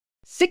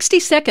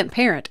60-Second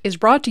Parent is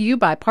brought to you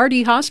by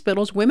Pardee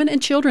Hospital's Women and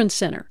Children's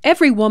Center.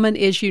 Every woman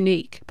is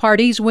unique.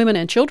 Pardee's Women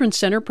and Children's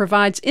Center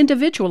provides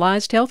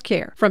individualized health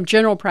care, from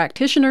general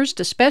practitioners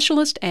to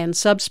specialists and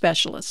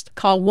subspecialists.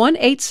 Call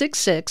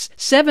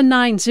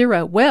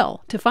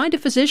 1-866-790-WELL to find a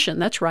physician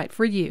that's right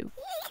for you.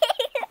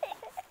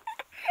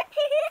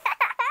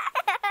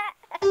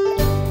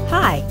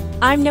 Hi,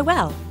 I'm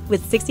Noelle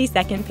with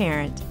 60-Second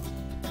Parent.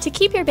 To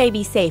keep your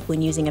baby safe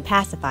when using a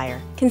pacifier,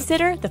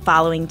 consider the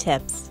following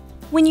tips.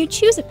 When you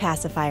choose a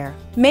pacifier,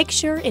 make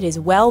sure it is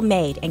well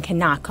made and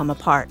cannot come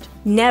apart.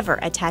 Never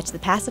attach the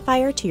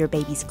pacifier to your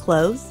baby's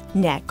clothes,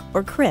 neck,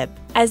 or crib,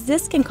 as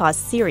this can cause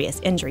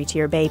serious injury to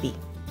your baby.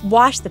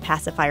 Wash the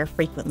pacifier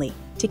frequently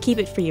to keep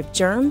it free of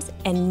germs,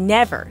 and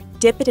never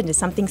dip it into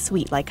something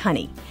sweet like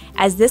honey,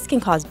 as this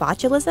can cause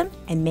botulism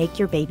and make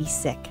your baby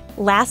sick.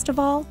 Last of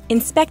all,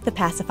 inspect the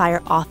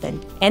pacifier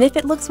often, and if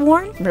it looks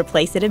worn,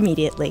 replace it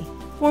immediately.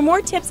 For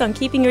more tips on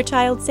keeping your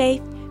child safe,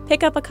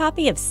 pick up a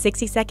copy of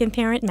 60-Second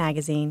Parent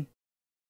magazine.